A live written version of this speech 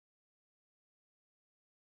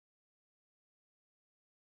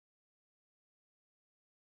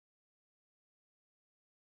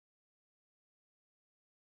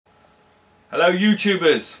Hello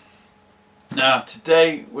YouTubers! Now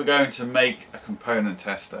today we're going to make a component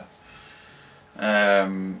tester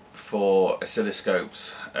for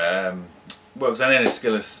oscilloscopes. Works on any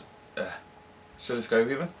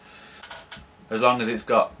oscilloscope even, as long as it's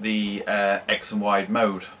got the X and Y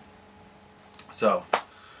mode. So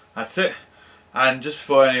that's it. And just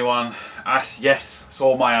before anyone asks, yes, it's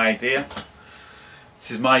all my idea.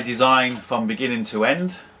 This is my design from beginning to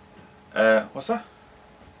end. What's that?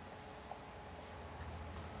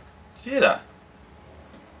 Did you hear that?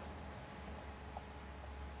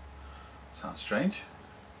 Sounds strange.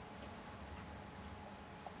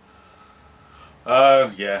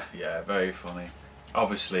 Oh yeah, very funny.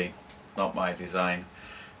 Obviously not my design.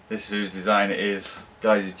 This is whose design it is.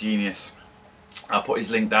 Guy's a genius. I'll put his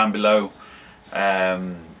link down below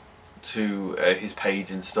to his page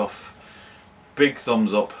and stuff. Big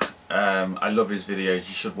thumbs up. I love his videos,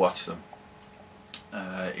 you should watch them.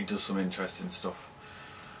 He does some interesting stuff.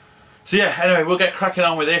 So yeah, anyway, we'll get cracking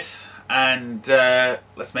on with this and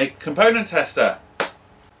let's make a component tester.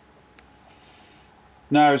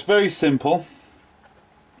 Now it's very simple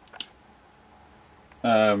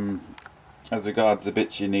as regards the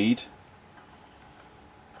bits you need.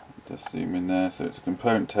 Just zoom in there. So it's a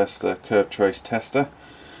component tester, curve trace tester.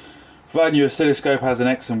 Providing your oscilloscope has an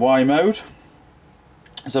X and Y mode.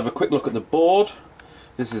 Let's have a quick look at the board.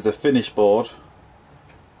 This is the finished board.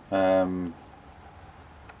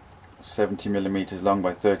 70mm long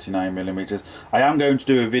by 39mm. I am going to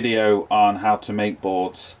do a video on how to make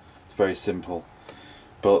boards. It's very simple,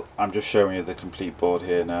 but I'm just showing you the complete board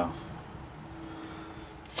here now.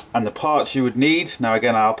 And the parts you would need, now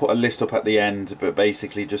again I'll put a list up at the end, but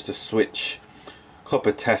basically just a switch, couple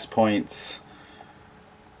of test points.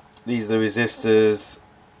 These are the resistors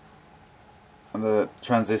and the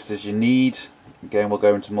transistors you need. Again, we'll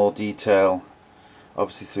go into more detail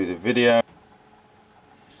obviously through the video.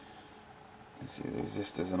 You see the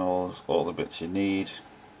resistors and all the bits you need.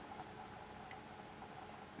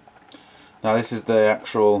 Now this is the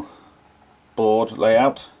actual board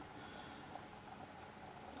layout.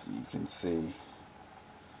 So you can see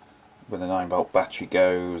where the 9-volt battery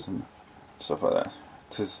goes and stuff like that.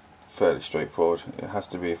 It is fairly straightforward. It has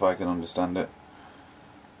to be if I can understand it.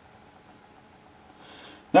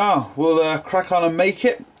 Now we'll crack on and make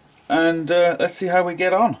it, and let's see how we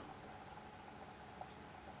get on.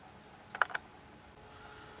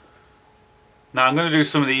 Now I'm going to do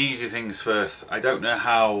some of the easy things first. I don't know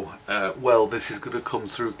how well this is going to come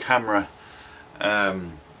through camera.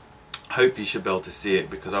 Hope you should be able to see it,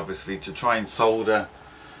 because obviously to try and solder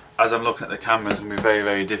as I'm looking at the camera is going to be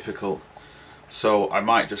very difficult. So I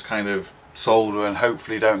might just kind of solder and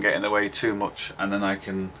hopefully don't get in the way too much, and then I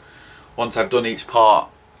can, once I've done each part,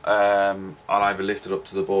 I'll either lift it up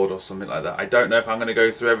to the board or something like that. I don't know if I'm going to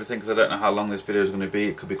go through everything because I don't know how long this video is going to be.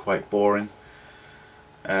 It could be quite boring.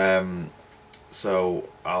 So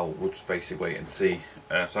we'll just basically wait and see.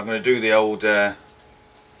 So I'm going to do the old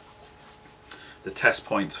the test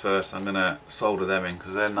points first. I'm going to solder them in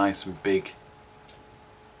because they're nice and big,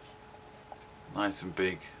 and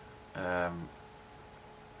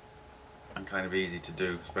kind of easy to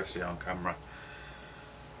do, especially on camera.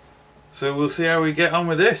 So we'll see how we get on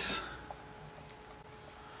with this.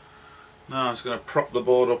 Now I'm just going to prop the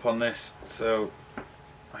board up on this so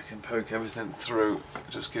I can poke everything through. It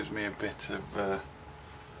just gives me a bit of well,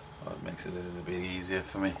 it makes it a little bit easier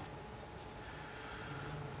for me.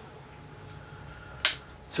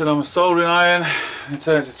 Turn on my soldering iron and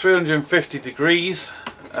turn it to 350 degrees.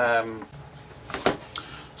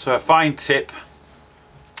 So a fine tip,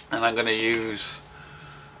 and I'm going to use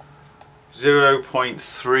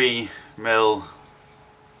 0.3 mil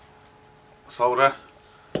solder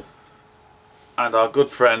and our good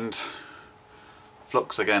friend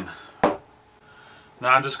flux again. Now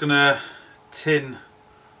I'm just going to tin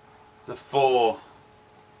the 4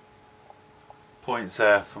 points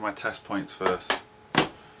there for my test points first.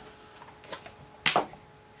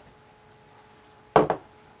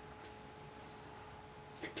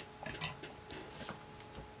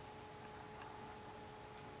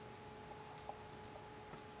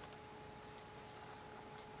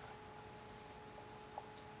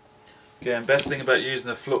 Again, best thing about using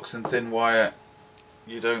the flux and thin wire,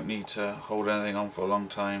 you don't need to hold anything on for a long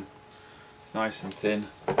time. It's nice and thin,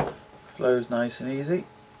 flows nice and easy.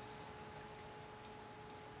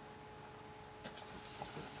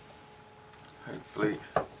 Hopefully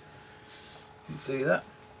you can see that.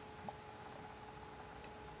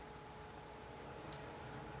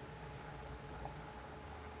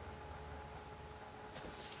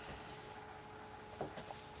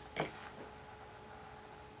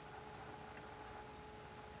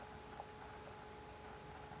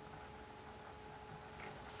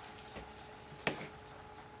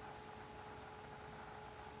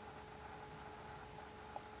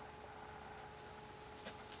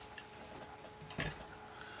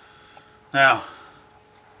 Now,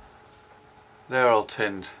 they're all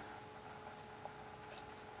tinned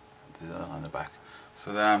on the back.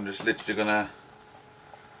 So then I'm just literally gonna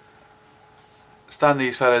stand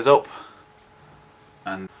these fellas up,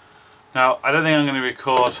 and now I don't think I'm going to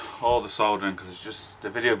record all the soldering because it's just, the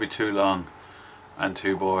video would be too long and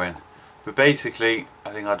too boring. But basically,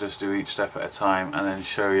 I think I'll just do each step at a time and then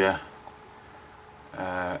show you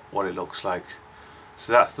what it looks like.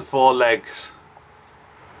 So that's the 4 legs.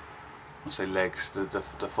 I say legs. The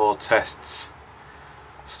 4 tests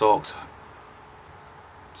stalked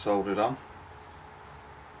soldered on.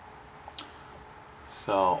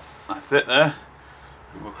 So that's it there.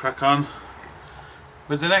 And we'll crack on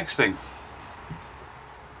with the next thing.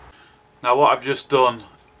 Now what I've just done,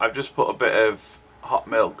 I've just put a bit of hot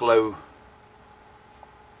melt glue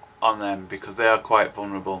on them because they are quite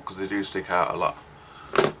vulnerable because they do stick out a lot.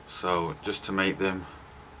 So just to make them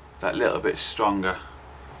that little bit stronger,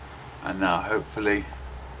 and now hopefully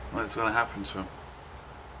what's going to happen to them.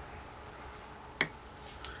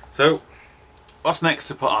 So what's next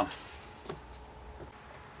to put on?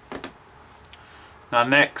 Now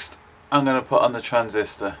next I'm going to put on the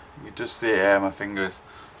transistor. You can just see it here, my fingers.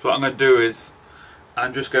 So what I'm going to do is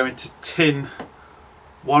I'm just going to tin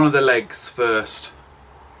one of the legs first,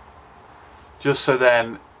 just so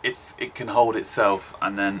then it can hold itself,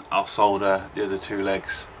 and then I'll solder the other 2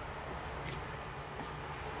 legs.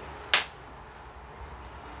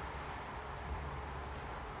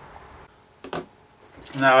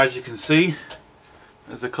 Now as you can see,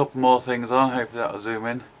 there's a couple more things on, hopefully that'll zoom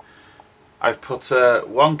in. I've put a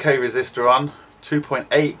 1k resistor on,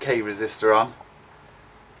 2.8k resistor on,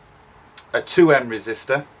 a 2M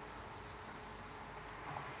resistor.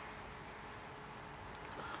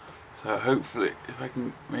 So hopefully if I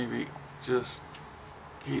can maybe just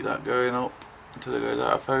keep that going up until it goes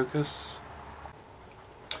out of focus.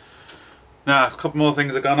 Now a couple more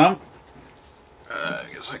things have gone on.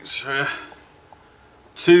 Get something to show you.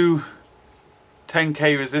 2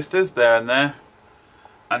 10k resistors there and there,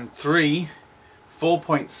 and 3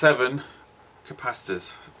 4.7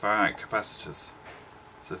 capacitors, farad capacitors.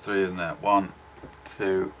 So 3 in there. 1,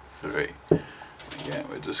 2, 3. Again,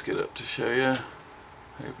 we'll just get up to show you.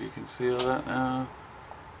 Hope you can see all that now.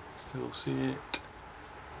 Still see it.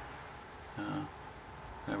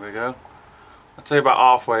 There we go. I'd say about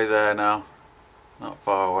halfway there now. Not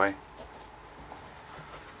far away.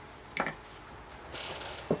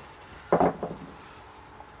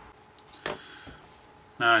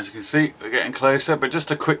 Now as you can see, we're getting closer, but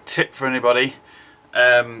just a quick tip for anybody.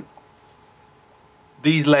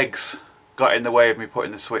 These legs got in the way of me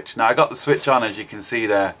putting the switch. Now I got the switch on, as you can see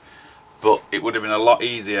there, but it would have been a lot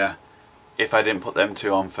easier if I didn't put them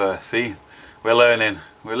 2 on first. See, we're learning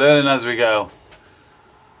as we go.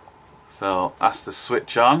 So that's the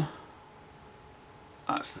switch on.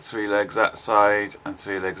 That's the 3 legs that side and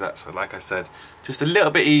 3 legs that side. Like I said, just a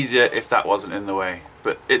little bit easier if that wasn't in the way,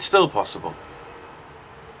 but it's still possible.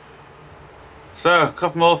 So a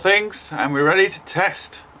couple more things and we're ready to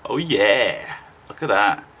test. Oh yeah, look at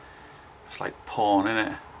that. It's like porn,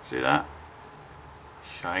 isn't it? See that?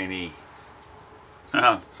 Shiny.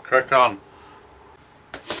 Now let's crack on.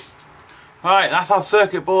 Right, that's our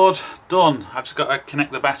circuit board done. I've just got to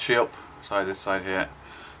connect the battery up. Sorry, this side here.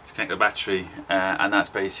 To connect the battery, and that's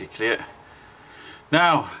basically it.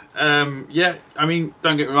 Now, yeah, I mean,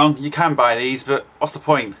 don't get me wrong, you can buy these, but what's the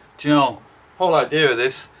point? Do you know, whole idea of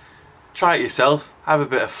this, try it yourself, have a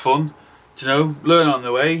bit of fun, do you know, learn on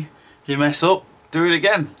the way. You mess up, do it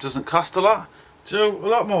again. Doesn't cost a lot. Do you know, a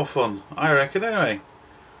lot more fun, I reckon, anyway.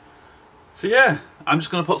 So yeah, I'm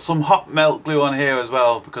just going to put some hot melt glue on here as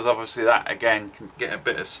well, because obviously that again can get a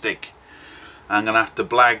bit of stick. I'm going to have to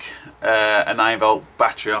blag a 9-volt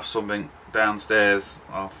battery off something downstairs.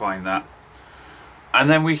 I'll find that, and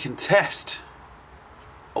then we can test.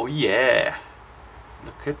 Oh yeah,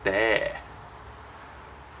 look at there.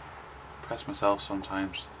 Press myself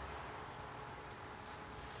sometimes.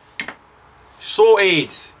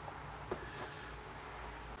 Sorted.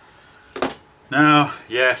 Now,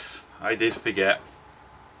 yes, I did forget.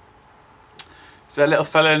 Is that little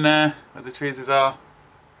fella in there where the tweezers are?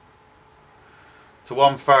 It's a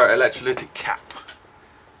 1 farad electrolytic cap.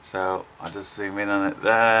 So I'll just zoom in on it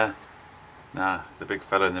there. Nah, there's a big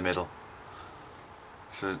fella in the middle.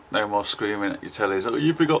 So no more screaming at your tellies, oh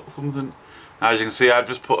you forgot something. Now, as you can see, I've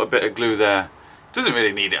just put a bit of glue there. Doesn't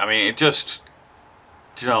really need it, I mean it just,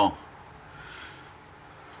 you know,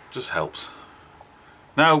 just helps.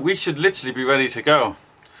 Now we should literally be ready to go.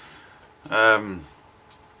 Now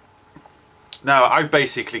I've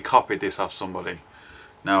basically copied this off somebody.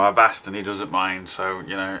 Now I've asked and he doesn't mind, so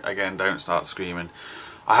you know, again, don't start screaming.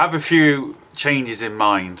 I have a few changes in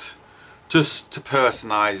mind, just to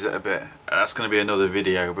personalise it a bit. That's going to be another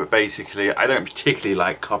video, but basically I don't particularly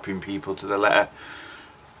like copying people to the letter,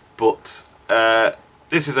 but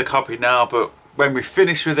this is a copy now, but when we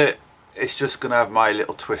finish with it, it's just going to have my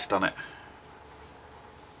little twist on it.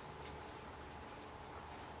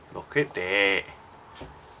 Look at that.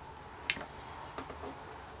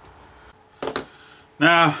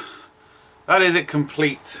 Now, that isn't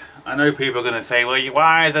complete. I know people are going to say, well,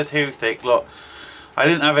 why are they too thick? Look, I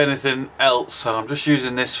didn't have anything else, so I'm just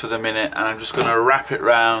using this for the minute, and I'm just going to wrap it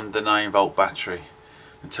round the 9-volt battery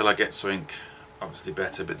until I get something obviously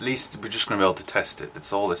better, but at least we're just going to be able to test it.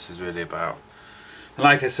 That's all this is really about. And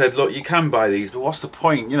like I said, look, you can buy these, but what's the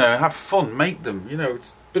point? You know, have fun, make them, you know,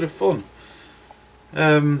 it's a bit of fun.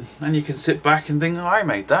 And you can sit back and think, oh, I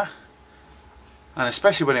made that. And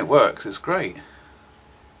especially when it works, it's great.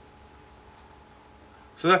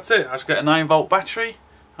 So that's it. I just get a 9-volt battery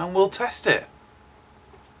and we'll test it.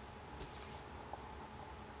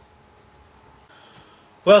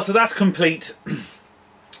 Well, so that's complete.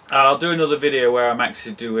 I'll do another video where I'm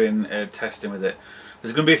actually doing testing with it.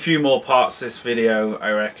 There's going to be a few more parts to this video,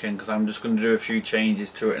 I reckon, because I'm just going to do a few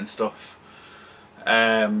changes to it and stuff.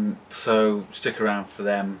 So stick around for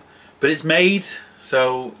them. But it's made,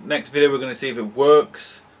 so next video we're going to see if it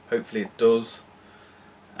works. Hopefully it does.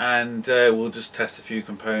 And we'll just test a few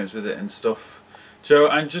components with it and stuff. So,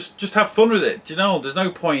 and just have fun with it. Do you know, there's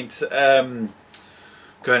no point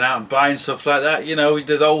going out and buying stuff like that. You know,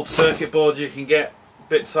 there's old circuit boards you can get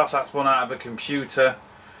bits off. That's one out of a computer,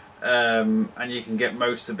 and you can get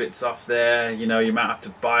most of the bits off there. You know, you might have to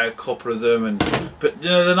buy a couple of them, but you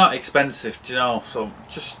know, they're not expensive. Do you know? So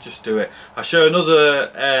just do it. I'll show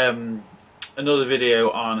another video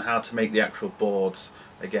on how to make the actual boards.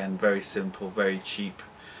 Again, very simple, very cheap.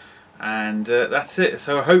 And that's it.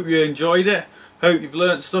 So I hope you enjoyed it. Hope you've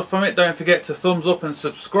learnt stuff from it. Don't forget to thumbs up and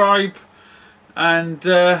subscribe. And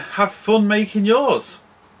have fun making yours.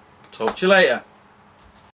 Talk to you later.